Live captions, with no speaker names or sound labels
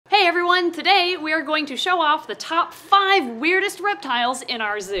everyone! Today we are going to show off the top 5 weirdest reptiles in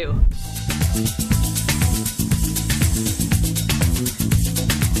our zoo.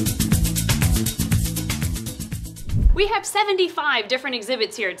 We have 75 different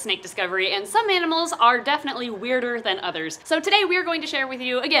exhibits here at Snake Discovery, and some animals are definitely weirder than others. So today we are going to share with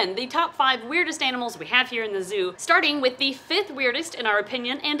you, again, the top 5 weirdest animals we have here in the zoo, starting with the 5th weirdest in our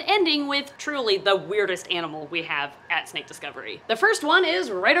opinion, and ending with truly the weirdest animal we have at Snake Discovery. The first one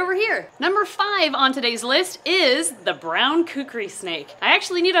is right over here. Number 5 on today's list is the brown kukri snake. I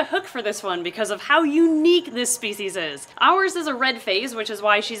actually need a hook for this one because of how unique this species is. Ours is a red phase, which is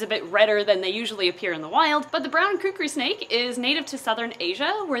why she's a bit redder than they usually appear in the wild, but the brown kukri snake is native to southern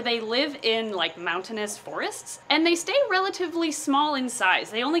Asia, where they live in like mountainous forests, and they stay relatively small in size.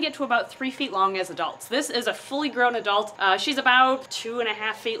 They only get to about 3 feet long as adults. This is a fully grown adult. She's about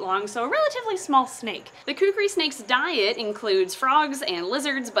 2.5 feet long, so a relatively small snake. The kukri snake's diet includes frogs and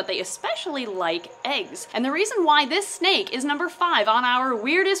lizards, but they especially like eggs. And the reason why this snake is number 5 on our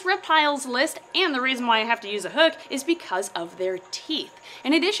weirdest reptiles list, and the reason why I have to use a hook, is because of their teeth.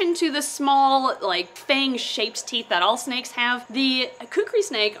 In addition to the small, like, fang-shaped teeth that all snakes have, the kukri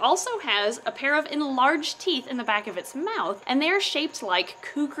snake also has a pair of enlarged teeth in the back of its mouth, and they're shaped like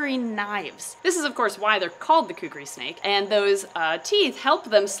kukri knives. This is, of course, why they're called the kukri snake, and those teeth help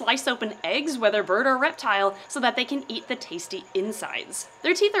them slice open eggs, whether bird or reptile, so that they can eat the tasty insides.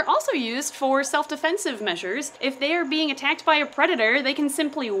 Their teeth are also used for self-defensive measures. If they are being attacked by a predator, they can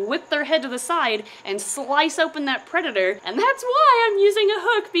simply whip their head to the side and slice open that predator, and that's why I'm using a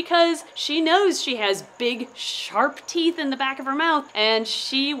hook, because she knows she has big, sharp teeth in the back of her mouth, and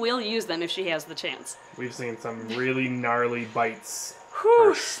she will use them if she has the chance. We've seen some really gnarly bites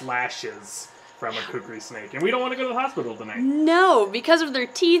or slashes from a kukri snake, and we don't want to go to the hospital tonight. No, because of their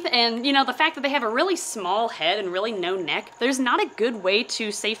teeth and, you know, the fact that they have a really small head and really no neck, there's not a good way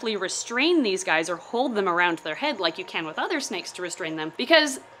to safely restrain these guys or hold them around their head like you can with other snakes to restrain them,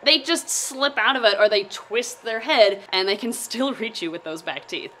 because they just slip out of it or they twist their head and they can still reach you with those back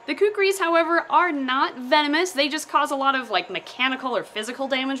teeth. The kukris, however, are not venomous. They just cause a lot of like mechanical or physical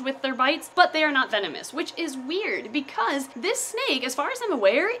damage with their bites, but they are not venomous, which is weird because this snake, as far as I'm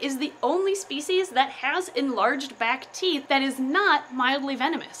aware, is the only species that has enlarged back teeth that is not mildly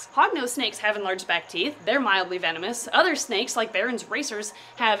venomous. Hognose snakes have enlarged back teeth. They're mildly venomous. Other snakes, like Barron's racers,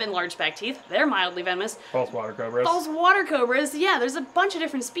 have enlarged back teeth. They're mildly venomous. False water cobras. False water cobras, yeah, there's a bunch of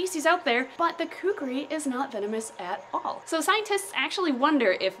different species out there, but the kukri is not venomous at all. So scientists actually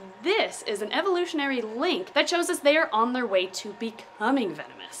wonder if this is an evolutionary link that shows us they are on their way to becoming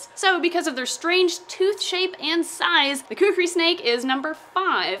venomous. So because of their strange tooth shape and size, the kukri snake is number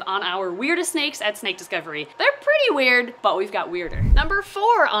 5 on our weirdest snakes at Snake Discovery. They're pretty weird, but we've got weirder. Number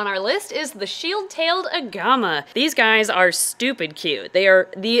 4 on our list is the shield-tailed agama. These guys are stupid cute. They are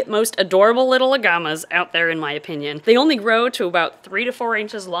the most adorable little agamas out there in my opinion. They only grow to about 3 to 4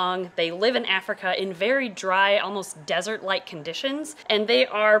 inches long. They live in Africa in very dry, almost desert-like conditions, and they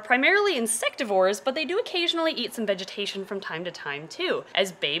are primarily insectivores, but they do occasionally eat some vegetation from time to time too.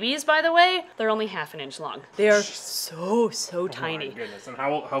 As babies, by the way, they're only half an inch long. They are so tiny. Oh my goodness, and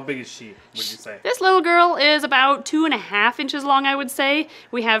how big is she, would you say? This little girl is about 2.5 inches long, I would say.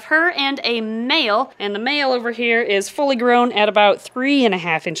 We have her and a male, and the male over here is fully grown at about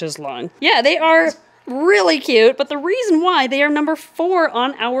 3.5 inches long. Yeah, they are really cute, but the reason why they are number 4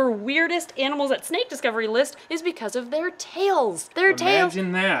 on our weirdest animals at Snake Discovery list is because of their tails. Their tails.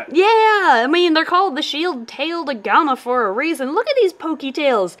 Imagine that. Yeah, I mean, they're called the shield-tailed agama for a reason. Look at these pokey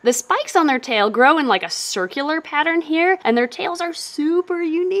tails. The spikes on their tail grow in like a circular pattern here, and their tails are super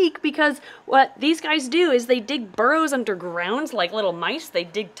unique because what these guys do is they dig burrows underground like little mice. They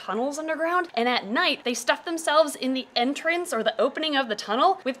dig tunnels underground, and at night they stuff themselves in the entrance or the opening of the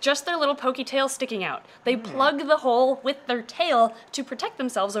tunnel with just their little pokey tail sticking out. They plug the hole with their tail to protect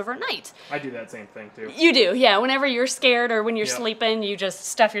themselves overnight. I do that same thing too. You do, yeah. Whenever you're scared or when you're sleeping, you just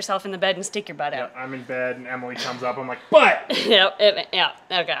stuff yourself in the bed and stick your butt out. I'm in bed and Emily comes up, I'm like, butt! Yeah,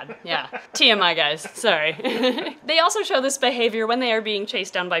 oh god, yeah. TMI guys, sorry. They also show this behavior when they are being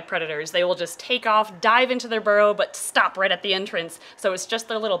chased down by predators. They will just take off, dive into their burrow, but stop right at the entrance. So it's just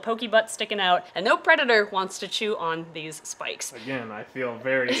their little pokey butt sticking out, and no predator wants to chew on these spikes. Again, I feel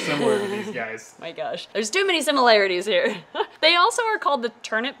very similar to these guys. My gosh, there's too many similarities here. They also are called the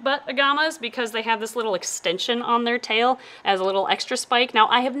turnip butt agamas because they have this little extension on their tail as a little extra spike. Now,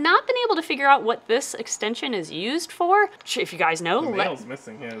 I have not been able to figure out what this extension is used for. If you guys know, the male's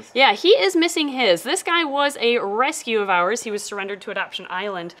missing his. Yeah, he is missing his. This guy was a rescue of ours. He was surrendered to Adoption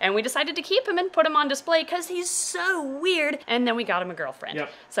Island, and we decided to keep him and put him on display because he's so weird. And then we got him a girlfriend.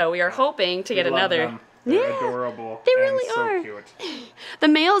 Yep. So we are hoping to get another. They're Yeah, adorable. they and really so are. Cute. The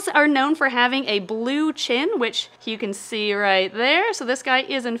males are known for having a blue chin, which you can see right there. So this guy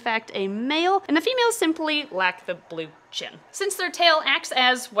is in fact a male, and the females simply lack the blue chin. Since their tail acts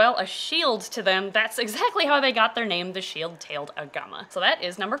as, well, a shield to them, that's exactly how they got their name, the shield-tailed agama. So that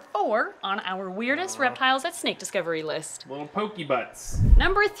is number 4 on our weirdest reptiles at Snake Discovery list. Little pokey butts.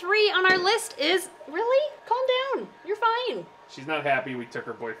 Number 3 on our list is, really? Calm down, you're fine. She's not happy we took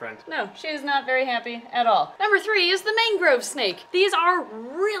her boyfriend. No, she is not very happy at all. Number 3 is the mangrove snake. These are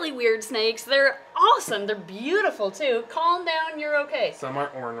really weird snakes. They're awesome. They're beautiful too. Calm down, you're okay. Some are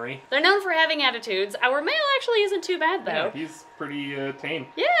ornery. They're known for having attitudes. Our male actually isn't too bad though. Yeah, he's pretty tame.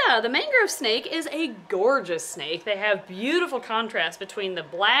 Yeah, the mangrove snake is a gorgeous snake. They have beautiful contrast between the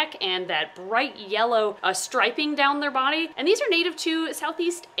black and that bright yellow striping down their body. And these are native to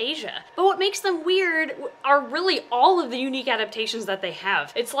Southeast Asia. But what makes them weird are really all of the unique adaptations that they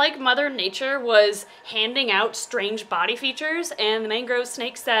have. It's like Mother Nature was handing out strange body features and the mangrove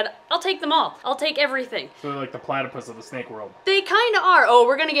snake said, I'll take them all. I'll take everything. So they're like the platypus of the snake world. They kind of are. Oh,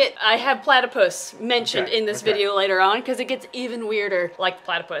 I have platypus mentioned in this video later on because it gets even weirder like the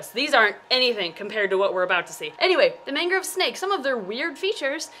platypus. These aren't anything compared to what we're about to see. Anyway, the mangrove snake, some of their weird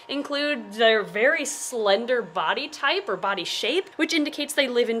features include their very slender body type or body shape, which indicates they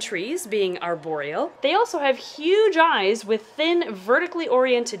live in trees, being arboreal. They also have huge eyes with thin, vertically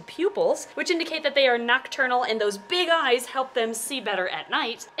oriented pupils, which indicate that they are nocturnal and those big eyes help them see better at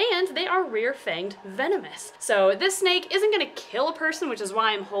night. And they are rear-fanged venomous. So this snake isn't gonna kill a person, which is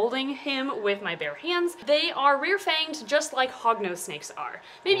why I'm holding him with my bare hands. They are rear-fanged just like hognose snakes are.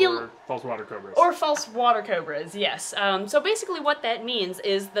 Maybe or false water cobras. Or false water cobras, yes. So basically what that means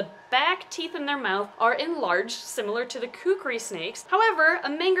is the back teeth in their mouth are enlarged, similar to the kukri snakes. However, a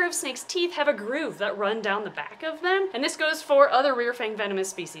mangrove snake's teeth have a groove that run down the back of them, and this goes for other rear-fang venomous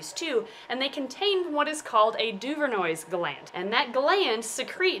species too, and they contain what is called a Duvernoy's gland. And that gland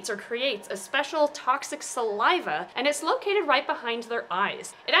secretes or creates a special toxic saliva, and it's located right behind their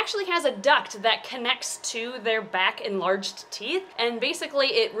eyes. It actually has a duct that connects to their back enlarged teeth, and basically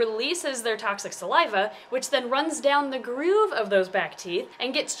it releases their toxic saliva, which then runs down the groove of those back teeth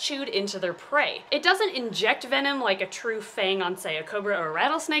and gets chewed into their prey. It doesn't inject venom like a true fang on, say, a cobra or a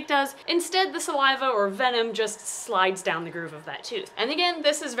rattlesnake does. Instead, the saliva or venom just slides down the groove of that tooth. And again,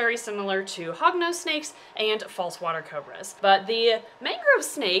 this is very similar to hognose snakes and false water cobras. But the mangrove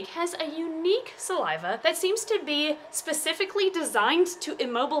snake has a unique saliva that seems to be specifically designed to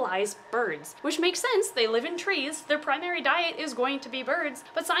immobilize birds, which makes sense. They live in trees. Their primary diet is going to be birds,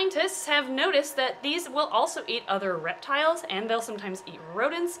 but scientists have noticed that these will also eat other reptiles and they'll sometimes eat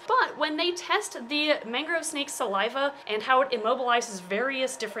rodents. But when they test the mangrove snake's saliva and how it immobilizes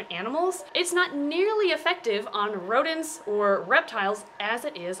various different animals, it's not nearly effective on rodents or reptiles as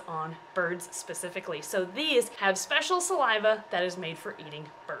it is on birds specifically. So these have special saliva that is made for eating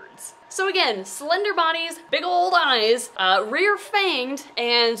birds. So again, slender bodies, big old eyes, rear-fanged,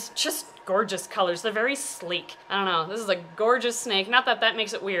 and just gorgeous colors. They're very sleek. I don't know, this is a gorgeous snake. Not that that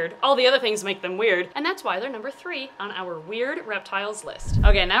makes it weird. All the other things make them weird, and that's why they're number 3 on our weird reptiles list.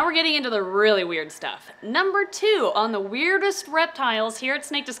 Okay, now we're getting into the really weird stuff. Number 2 on the weirdest reptiles here at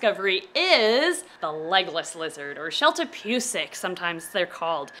Snake Discovery is the legless lizard, or Sheltopusik, sometimes they're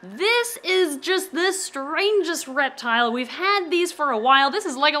called. This is just the strangest reptile. We've had these for a while. This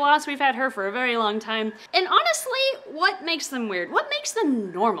is Legolas. We've had her for a very long time. And honestly, what makes them weird? What makes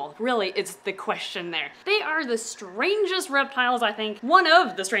them normal? Really, it's the question there. They are the strangest reptiles, I think. One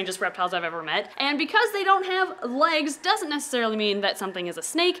of the strangest reptiles I've ever met. And because they don't have legs doesn't necessarily mean that something is a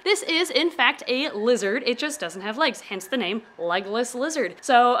snake. This is, in fact, a lizard. It just doesn't have legs, hence the name legless lizard.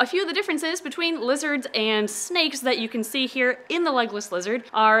 So a few of the differences between lizards and snakes that you can see here in the legless lizard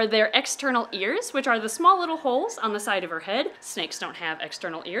are their external ears, which are the small little holes on the side of her head. Snakes don't have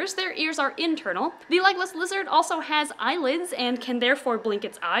external ears. Their ears are internal. The legless lizard also has eyelids and can therefore blink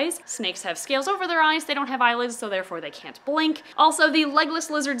its eyes. Snakes have scales over their eyes. They don't have eyelids, so therefore they can't blink. Also, the legless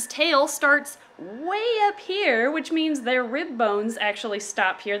lizard's tail starts way up here, which means their rib bones actually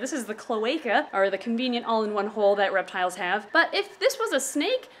stop here. This is the cloaca, or the convenient all-in-one hole that reptiles have. But if this was a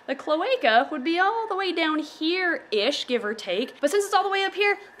snake, the cloaca would be all the way down here-ish, give or take. But since it's all the way up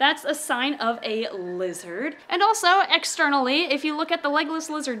here, that's a sign of a lizard. And also, externally, if you look at the legless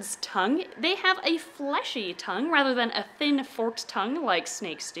lizard's tongue, they have a fleshy tongue rather than a thin forked tongue like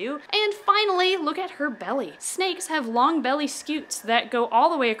snakes do. And finally, look at her belly. Snakes have long belly scutes that go all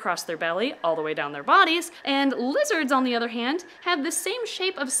the way across their belly, all the way down their bodies, and lizards, on the other hand, have the same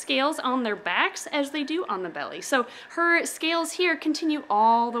shape of scales on their backs as they do on the belly. So her scales here continue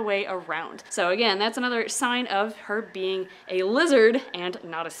all the way around. So again, that's another sign of her being a lizard and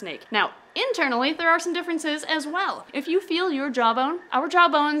not a snake. Now, internally, there are some differences as well. If you feel your jawbone, our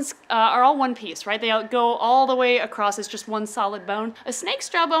jawbones are all one piece, right? They go all the way across as just one solid bone. A snake's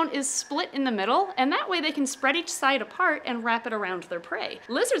jawbone is split in the middle, and that way they can spread each side apart and wrap it around their prey.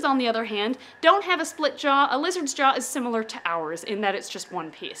 Lizards, on the other hand, don't have a split jaw. A lizard's jaw is similar to ours in that it's just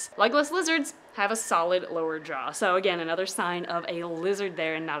one piece. Legless lizards have a solid lower jaw. So again, another sign of a lizard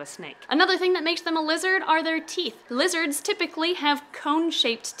there and not a snake. Another thing that makes them a lizard are their teeth. Lizards typically have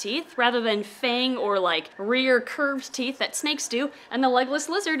cone-shaped teeth rather than fang or like rear curved teeth that snakes do, and the legless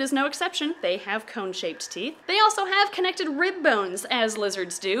lizard is no exception. They have cone-shaped teeth. They also have connected rib bones as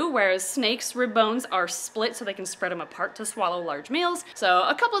lizards do, whereas snakes' rib bones are split so they can spread them apart to swallow large meals. So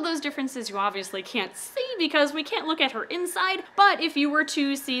a couple of those differences you obviously can't see because we can't look at her inside, but if you were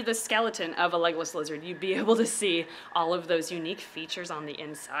to see the skeleton of a legless lizard, you'd be able to see all of those unique features on the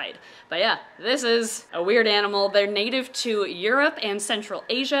inside. But yeah, this is a weird animal. They're native to Europe and Central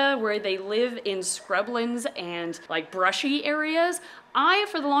Asia, where they live in scrublands and like brushy areas. I,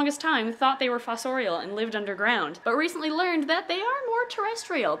 for the longest time, thought they were fossorial and lived underground, but recently learned that they are more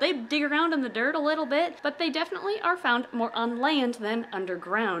terrestrial. They dig around in the dirt a little bit, but they definitely are found more on land than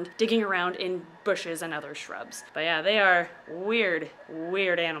underground, digging around in bushes and other shrubs. But yeah, they are weird,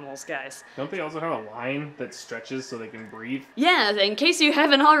 weird animals, guys. Don't they also have a line that stretches so they can breathe? Yeah, in case you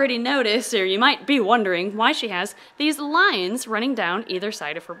haven't already noticed, or you might be wondering why she has these lines running down either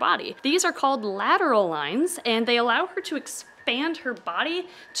side of her body. These are called lateral lines, and they allow her to expand her body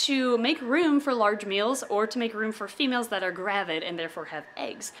to make room for large meals or to make room for females that are gravid and therefore have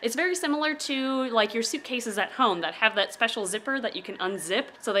eggs. It's very similar to like your suitcases at home that have that special zipper that you can unzip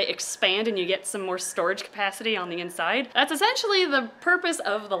so they expand and you get some more storage capacity on the inside. That's essentially the purpose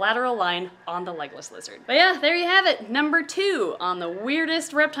of the lateral line on the legless lizard. But yeah, there you have it. Number 2 on the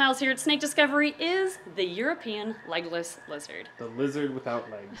weirdest reptiles here at Snake Discovery is the European legless lizard. The lizard without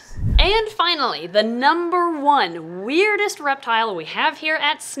legs. And finally, the number 1 weirdest reptile we have here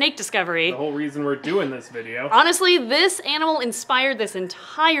at Snake Discovery. The whole reason we're doing this video. Honestly, this animal inspired this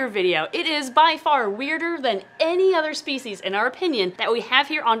entire video. It is by far weirder than any other species, in our opinion, that we have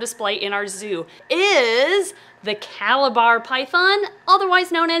here on display in our zoo. Is the Calabar python,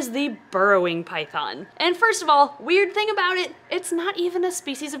 otherwise known as the burrowing python. And first of all, weird thing about it, it's not even a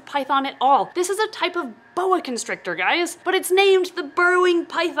species of python at all. This is a type of boa constrictor, guys, but it's named the burrowing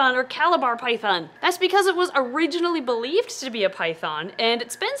python or Calabar python. That's because it was originally believed to be a python, and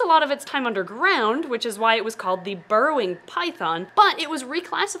it spends a lot of its time underground, which is why it was called the burrowing python, but it was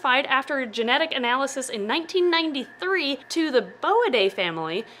reclassified after a genetic analysis in 1993 to the Boidae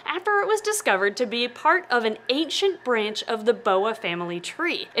family after it was discovered to be part of an ancient branch of the boa family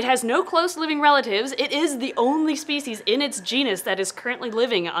tree. It has no close living relatives. It is the only species in its genus that is currently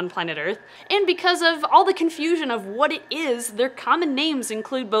living on planet Earth, and because of all the confusion of what it is, their common names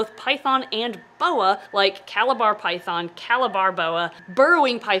include both python and boa, like Calabar python, Calabar boa,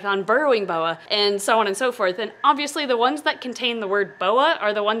 burrowing python, burrowing boa, and so on and so forth. And obviously the ones that contain the word boa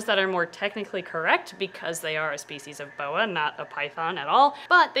are the ones that are more technically correct because they are a species of boa, not a python at all,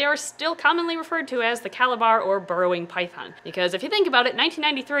 but they are still commonly referred to as the Calabar or burrowing python. Because if you think about it,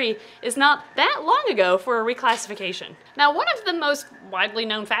 1993 is not that long ago for a reclassification. Now, one of the most widely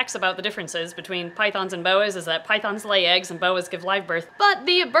known facts about the differences between pythons and boas is that pythons lay eggs and boas give live birth, but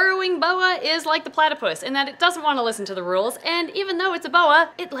the burrowing boa is like the platypus in that it doesn't want to listen to the rules, and even though it's a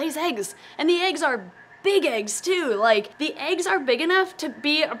boa, it lays eggs. And the eggs are big eggs too. Like, the eggs are big enough to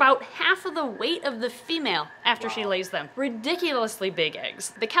be about half of the weight of the female after she lays them. Ridiculously big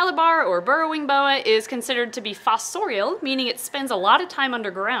eggs. The Calabar or burrowing boa is considered to be fossorial, meaning it spends a lot of time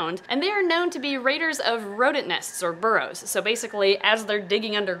underground, and they are known to be raiders of rodent nests or burrows. So basically, as they're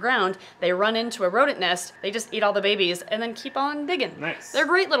digging underground, they run into a rodent nest, they just eat all the babies, and then keep on digging. Nice. They're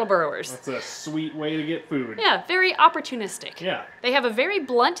great little burrowers. That's a sweet way to get food. Yeah, very opportunistic. Yeah. They have a very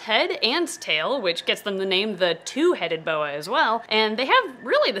blunt head and tail, which gets them the name the two-headed boa as well, and they have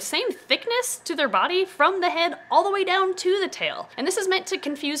really the same thickness to their body from the head all the way down to the tail. And this is meant to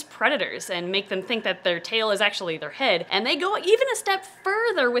confuse predators and make them think that their tail is actually their head, and they go even a step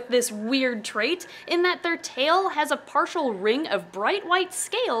further with this weird trait in that their tail has a partial ring of bright white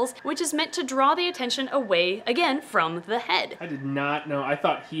scales, which is meant to draw the attention away, again, from the head. I did not know. I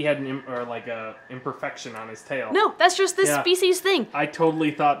thought he had an imperfection on his tail. No, that's just this species thing. I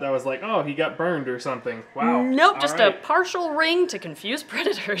totally thought that was like, oh, he got burned or something. Wow. Nope, just a partial ring to confuse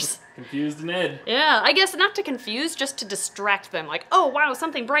predators. Confused Ned. Yeah, I guess not to confuse, just to distract them. Like, oh wow,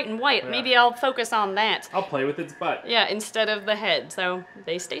 something bright and white. Yeah. Maybe I'll focus on that. I'll play with its butt. Yeah, instead of the head. So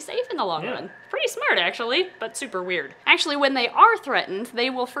they stay safe in the long run. Pretty smart, actually, but super weird. Actually, when they are threatened, they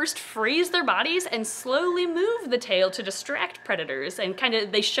will first freeze their bodies and slowly move the tail to distract predators. And kind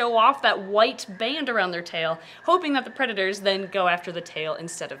of, they show off that white band around their tail, hoping that the predators then go after the tail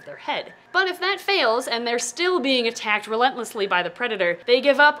instead of their head. But if that fails and they're still being attacked relentlessly by the predator, they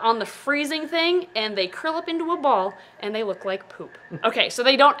give up on the freezing thing and they curl up into a ball and they look like poop. Okay, so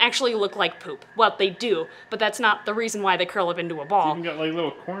they don't actually look like poop. Well, they do, but that's not the reason why they curl up into a ball. It's even got like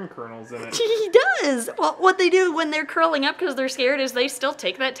little corn kernels in it. He does! Well, what they do when they're curling up because they're scared is they still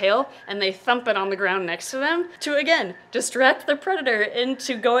take that tail and they thump it on the ground next to them to, again, distract the predator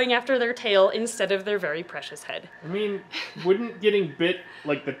into going after their tail instead of their very precious head. I mean, wouldn't getting bit,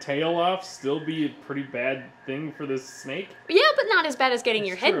 like the tail off, still be a pretty bad thing for this snake? Yeah, but not as bad as getting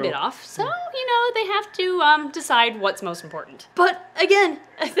your head bit off. So, you know, they have to decide what's most important. But again,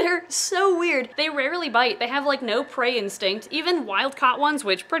 they're so weird. They rarely bite. They have like no prey instinct. Even wild-caught ones,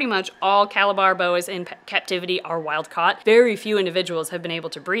 which pretty much all Calabar boas in captivity are wild-caught. Very few individuals have been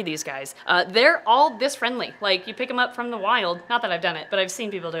able to breed these guys. They're all this friendly. Like, you pick them up from the wild. Not that I've done it, but I've seen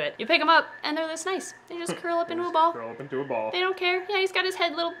people do it. You pick them up, and they're this nice. They just curl up into a ball. Curl up into a ball. They don't care. Yeah, he's got his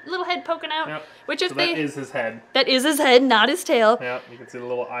head, little head poking out. Yep. Which if so they... that is his head. That is his head, not his tail. Yep, you can see the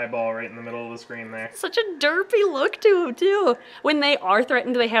little eyeball right in the middle of the screen there. Such a derpy look to him, too. When they are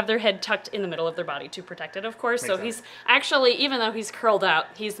threatened, they have their head tucked in the middle of their body to protect it, of course. Makes so sense. He's actually, even though he's curled out,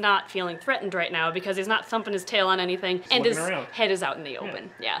 he's not feeling threatened right now because he's not thumping his tail on anything and his head is out in the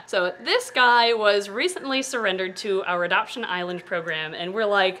open. Yeah. So this guy was recently surrendered to our adoption island program, and we're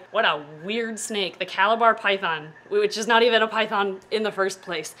like, what a weird snake. The Calabar python, which is not even a python in the first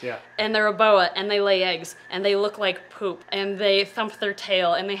place. Yeah. And they're a boa, and they lay eggs, and they look like poop, and they thump their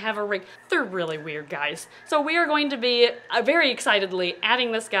tail, and they have a ring. They're really weird guys. So we are going to be very excitedly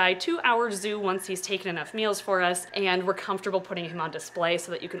adding this guy to our zoo once he's taken enough meals for us, and we're comfortable putting him on display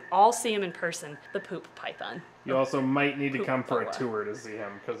so that you can all see him in person, the poop python. You also might need to Poop come for boa. a tour to see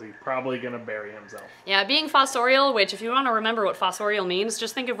him, because he's probably going to bury himself. Yeah, being fossorial, which if you want to remember what fossorial means,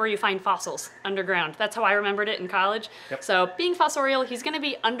 just think of where you find fossils, underground. That's how I remembered it in college. Yep. So being fossorial, he's going to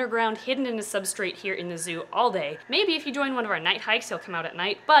be underground, hidden in his substrate here in the zoo all day. Maybe if you join one of our night hikes, he'll come out at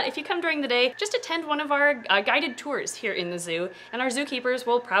night. But if you come during the day, just attend one of our guided tours here in the zoo, and our zookeepers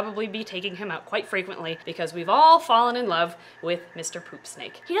will probably be taking him out quite frequently because we've all fallen in love with Mr. Poop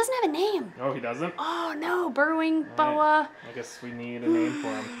Snake. He doesn't have a name. Oh, he doesn't? Oh no, burrowing boa. I guess we need a name for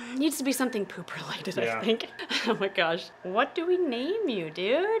him. Needs to be something poop related, Yeah. I think. Oh my gosh. What do we name you,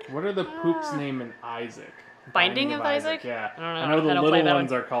 dude? What are the poops name in Isaac? Binding of Isaac? Yeah. I don't know. I know I the don't play little that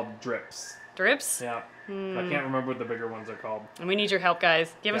ones one. are called drips. Drips? Yeah. I can't remember what the bigger ones are called. And we need your help,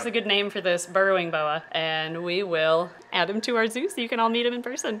 guys. Give us Yep. a good name for this burrowing boa, and we will add him to our zoo so you can all meet him in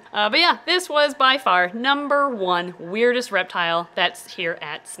person. But yeah, this was by far #1 weirdest reptile that's here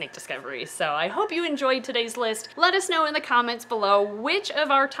at Snake Discovery. So I hope you enjoyed today's list. Let us know in the comments below which of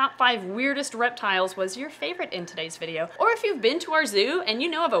our top 5 weirdest reptiles was your favorite in today's video. Or if you've been to our zoo and you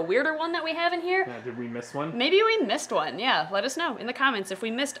know of a weirder one that we have in here, Yeah, did we miss one? maybe we missed one. Yeah, let us know in the comments if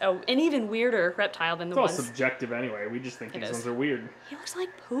we missed an even weirder reptile than the It's all ones. subjective anyway. We just think It these is. ones are weird. He looks like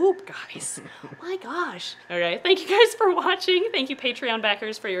poop, guys. My gosh. Okay, thank you guys for watching. Thank you, Patreon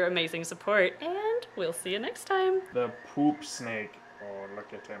backers, for your amazing support. And we'll see you next time. The poop snake. Oh,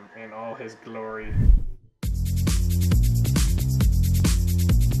 look at him in all his glory.